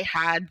that I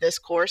had this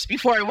course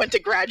before I went to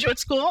graduate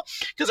school,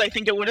 because I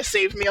think it would have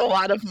saved me a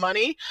lot of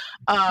money.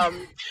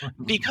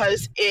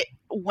 Because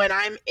when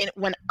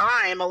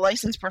I'm a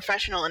licensed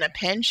professional in a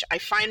pinch, I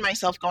find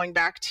myself going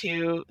back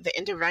to the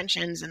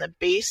interventions and the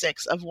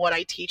basics of what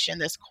I teach in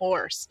this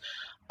course.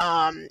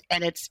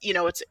 And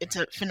it's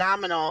a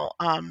phenomenal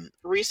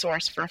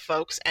resource for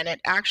folks. And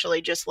it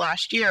actually just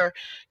last year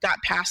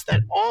got passed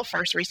that all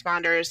first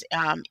responders,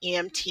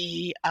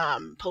 EMT,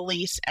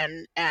 police,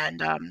 and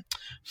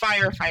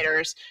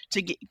firefighters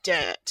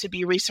to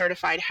be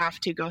recertified have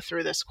to go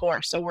through this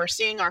course. So we're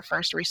seeing our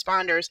first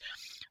responders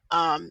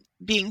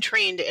being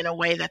trained in a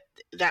way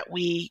that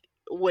we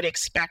would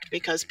expect,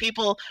 because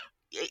people,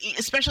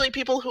 especially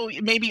people who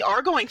maybe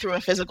are going through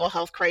a physical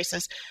health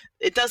crisis,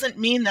 it doesn't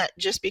mean that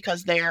just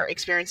because they're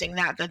experiencing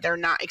that they're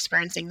not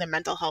experiencing the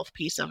mental health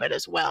piece of it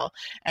as well.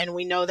 And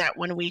we know that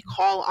when we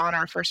call on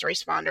our first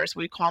responders,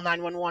 we call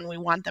 911, we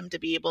want them to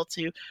be able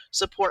to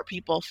support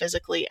people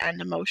physically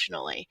and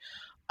emotionally.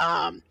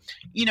 As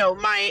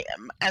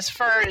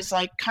far as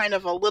like kind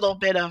of a little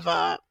bit of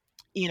a,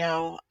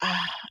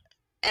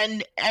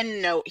 end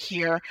note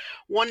here.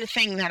 One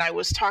thing that I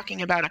was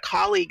talking about a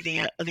colleague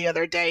the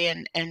other day,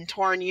 and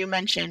Torrin, you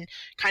mentioned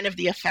kind of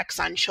the effects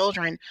on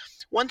children.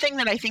 One thing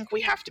that I think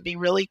we have to be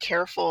really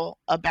careful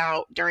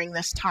about during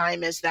this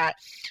time is that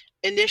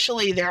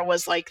initially there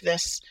was like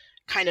this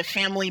kind of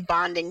family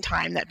bonding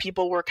time that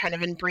people were kind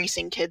of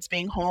embracing kids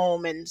being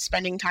home and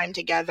spending time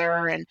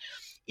together, and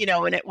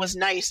and it was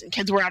nice, and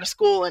kids were out of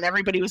school and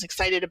everybody was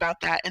excited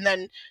about that. And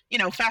then,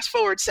 fast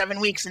forward 7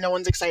 weeks and no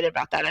one's excited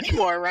about that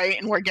anymore, right?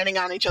 And we're getting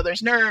on each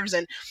other's nerves,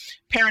 and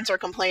parents are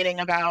complaining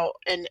about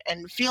and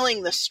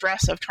feeling the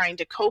stress of trying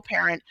to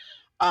co-parent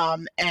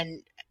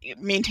and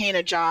maintain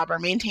a job, or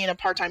maintain a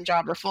part-time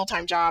job or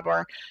full-time job,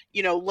 or,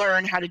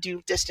 learn how to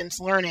do distance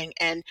learning.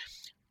 And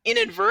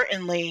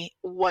inadvertently,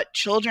 what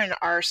children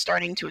are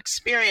starting to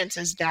experience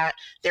is that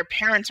their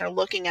parents are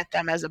looking at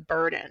them as a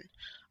burden.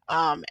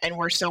 And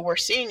we're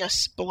seeing a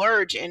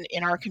splurge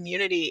in our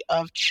community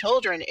of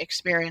children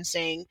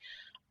experiencing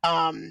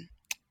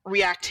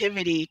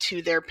reactivity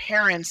to their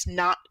parents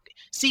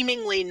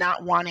seemingly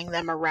not wanting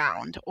them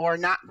around, or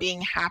not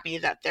being happy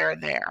that they're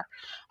there.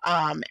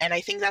 And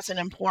I think that's an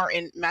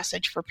important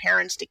message for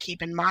parents to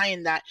keep in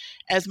mind, that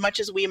as much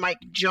as we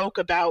might joke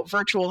about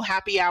virtual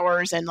happy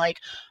hours and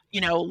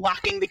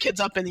locking the kids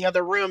up in the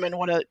other room, and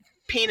what a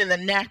pain in the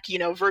neck,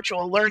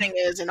 virtual learning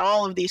is, and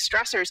all of these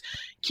stressors,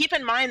 keep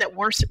in mind that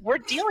we're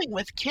dealing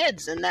with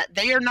kids, and that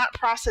they are not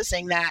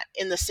processing that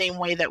in the same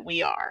way that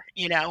we are,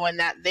 and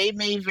that they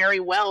may very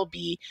well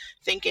be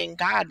thinking,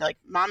 God, like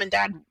mom and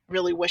dad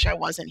really wish I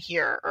wasn't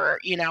here, or,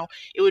 it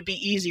would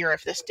be easier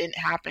if this didn't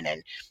happen.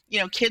 And,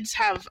 kids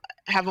have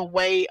a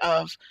way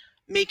of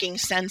making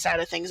sense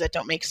out of things that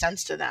don't make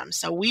sense to them.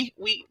 So we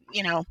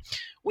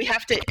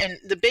have to, and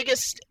the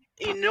biggest,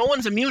 no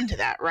one's immune to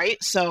that,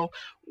 right? So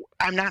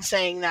I'm not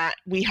saying that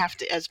we have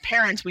to, as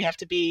parents, we have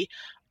to be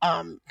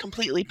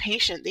completely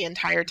patient the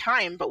entire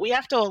time, but we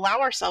have to allow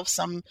ourselves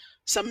some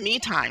me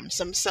time,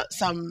 some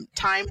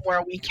time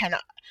where we can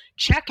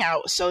check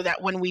out, so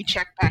that when we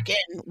check back in,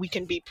 we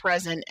can be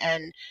present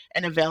and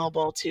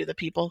available to the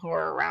people who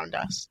are around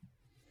us.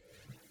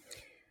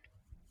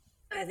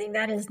 I think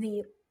that is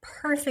the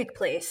perfect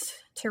place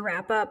to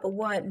wrap up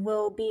what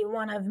will be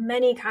one of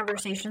many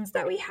conversations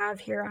that we have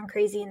here on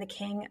Crazy and the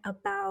King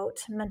about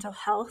mental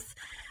health.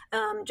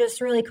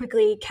 Just really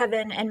quickly,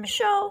 Kevin and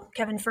Michelle.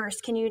 Kevin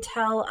first, can you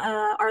tell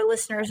our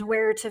listeners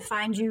where to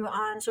find you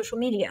on social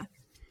media?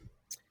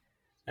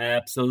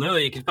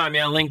 Absolutely. You can find me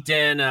on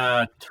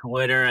LinkedIn,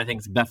 Twitter. I think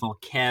it's Bethel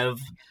Kev.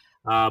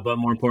 But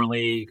more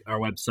importantly, our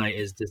website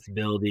is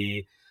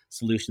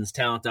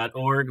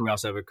disabilitysolutionstalent.org. We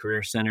also have a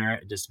career center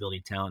at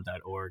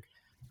disabilitytalent.org.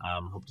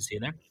 Hope to see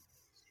you there.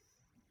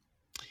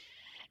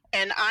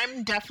 And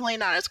I'm definitely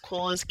not as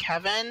cool as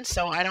Kevin,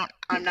 so I'm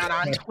not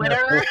on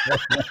Twitter.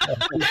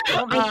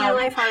 Don't make my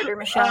life harder,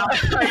 Michelle.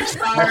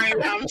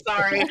 I'm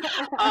sorry.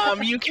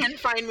 You can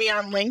find me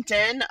on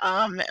LinkedIn.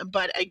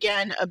 But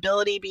again,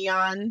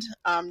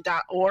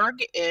 AbilityBeyond.org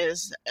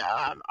is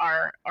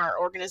our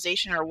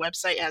organization. Our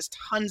website has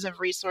tons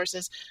of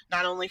resources,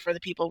 not only for the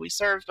people we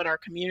serve, but our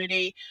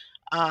community.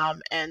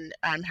 And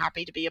I'm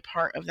happy to be a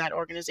part of that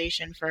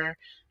organization for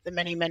the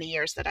many, many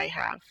years that I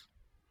have.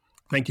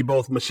 Thank you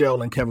both,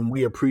 Michelle and Kevin.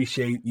 We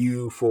appreciate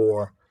you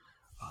for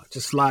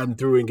just sliding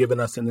through and giving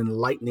us an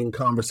enlightening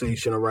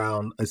conversation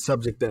around a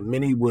subject that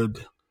many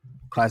would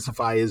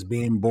classify as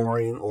being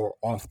boring or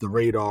off the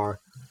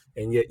radar.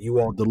 And yet you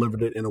all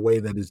delivered it in a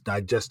way that is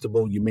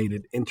digestible. You made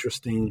it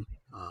interesting.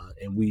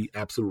 And we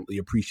absolutely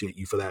appreciate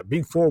you for that.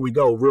 Before we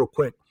go, real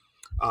quick,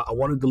 I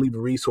wanted to leave a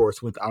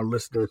resource with our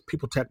listeners.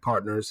 People Tech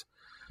Partners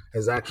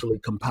has actually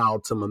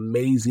compiled some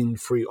amazing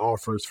free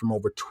offers from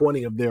over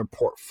 20 of their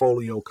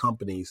portfolio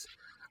companies,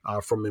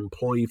 from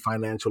employee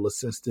financial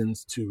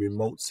assistance to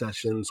remote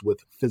sessions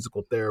with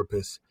physical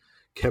therapists.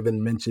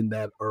 Kevin mentioned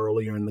that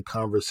earlier in the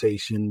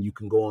conversation. You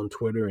can go on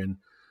Twitter and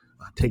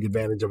take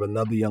advantage of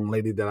another young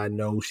lady that I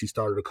know. She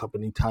started a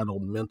company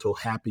titled Mental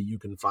Happy. You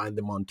can find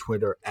them on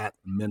Twitter at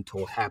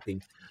Mental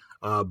Happy.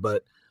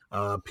 But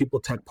People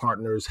Tech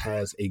Partners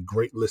has a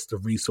great list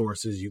of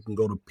resources. You can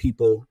go to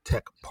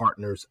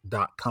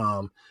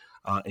peopletechpartners.com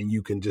and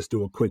you can just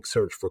do a quick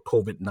search for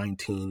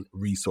COVID-19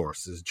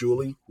 resources.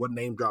 Julie, what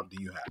name drop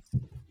do you have?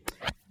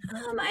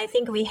 I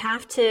think we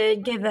have to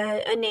give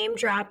a name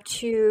drop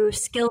to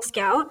Skill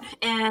Scout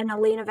and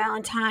Elena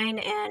Valentine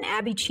and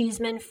Abby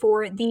Cheeseman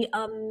for the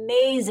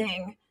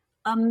amazing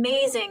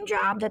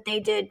job that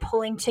they did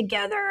pulling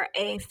together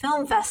a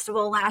film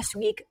festival last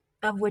week,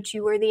 of which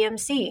you were the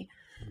MC.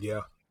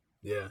 Yeah.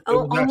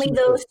 Only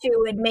those two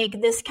would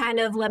make this kind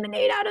of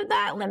lemonade out of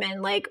that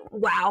lemon. Like,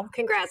 wow,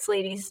 congrats,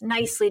 ladies.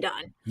 Nicely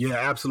done. Yeah,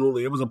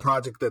 absolutely. It was a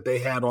project that they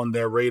had on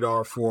their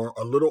radar for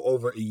a little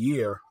over a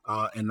year.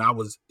 And I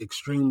was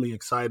extremely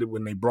excited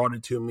when they brought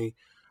it to me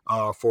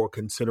for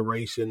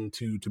consideration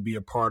to be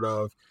a part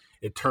of.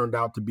 It turned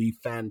out to be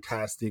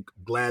fantastic.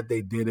 Glad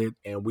they did it.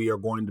 And we are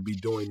going to be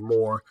doing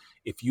more.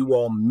 If you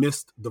all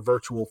missed the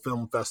virtual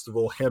film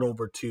festival, head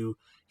over to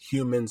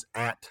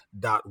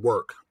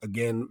humansact.work.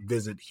 Again,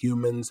 visit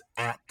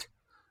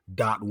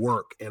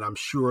humansact.work. And I'm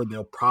sure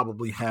they'll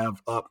probably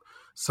have up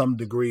some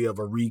degree of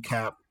a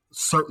recap.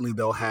 Certainly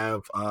they'll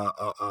have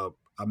a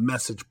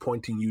message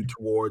pointing you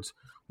towards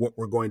what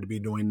we're going to be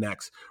doing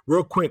next.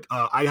 Real quick,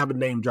 I have a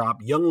name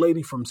drop. Young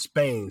lady from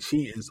Spain.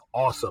 She is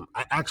awesome.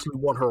 I actually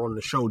want her on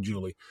the show,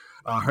 Julie.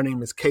 Her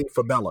name is Kate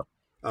Fabella.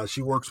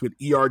 She works with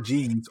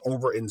ERGs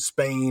over in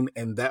Spain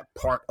and that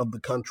part of the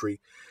country.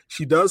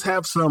 She does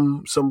have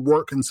some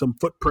work and some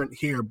footprint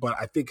here, but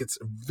I think it's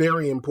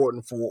very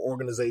important for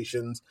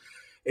organizations,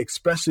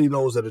 especially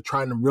those that are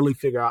trying to really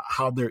figure out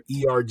how their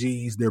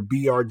ERGs, their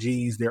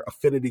BRGs, their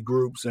affinity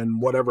groups,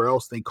 and whatever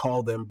else they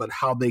call them, but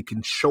how they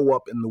can show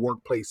up in the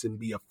workplace and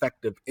be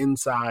effective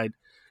inside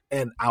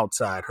and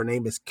outside. Her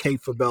name is Kay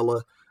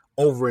Fabella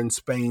over in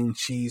Spain.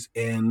 She's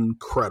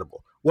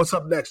incredible. What's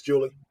up next,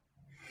 Julie?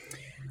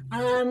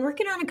 I'm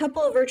working on a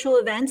couple of virtual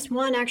events,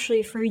 one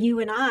actually for you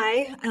and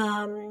I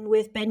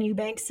with Ben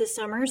Eubanks this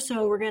summer.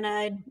 So we're going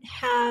to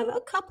have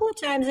a couple of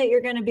times that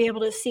you're going to be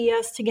able to see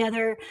us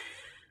together.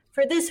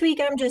 For this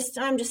week, I'm just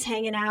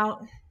hanging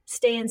out,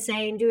 staying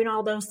sane, doing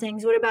all those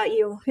things. What about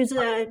you?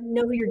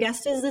 Know who your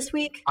guest is this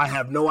week? I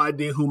have no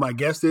idea who my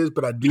guest is,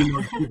 but I do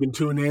know you can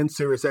tune in,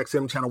 Sirius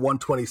XM channel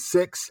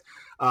 126,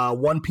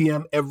 1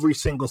 p.m. every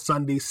single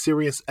Sunday,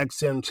 Sirius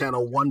XM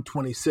channel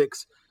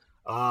 126,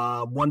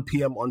 1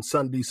 p.m. on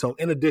Sunday. So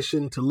in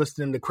addition to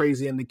listening to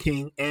Crazy and the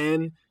King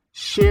and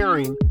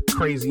sharing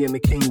Crazy and the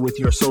King with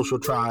your social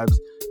tribes,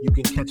 you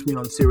can catch me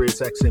on Sirius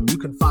XM. You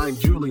can find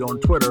Julie on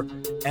Twitter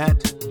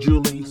at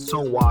Julie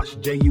Sowash,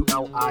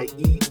 JuliesOwash.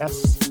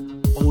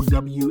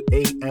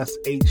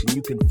 And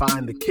you can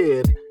find the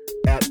kid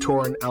at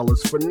Torrin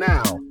Ellis. For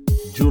now,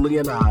 Julie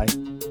and I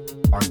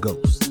are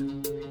ghosts.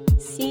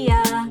 See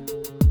ya.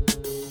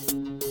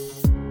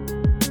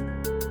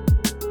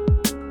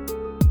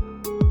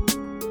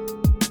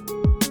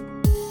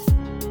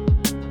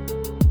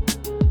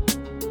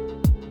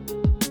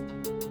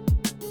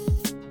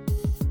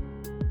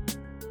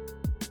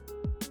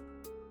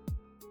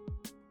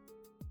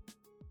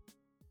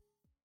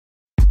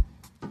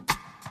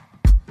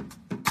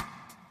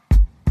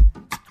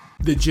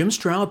 The Jim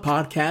Stroud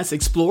Podcast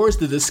explores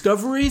the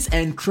discoveries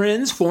and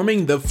trends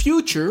forming the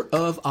future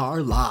of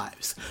our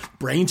lives.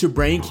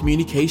 Brain-to-brain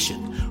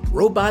communication,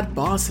 robot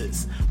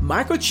bosses,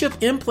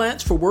 microchip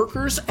implants for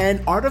workers,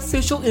 and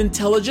artificial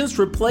intelligence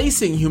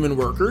replacing human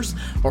workers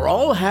are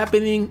all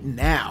happening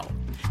now.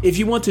 If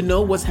you want to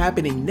know what's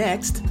happening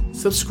next,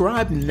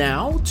 subscribe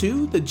now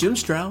to the Jim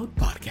Stroud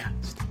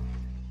Podcast.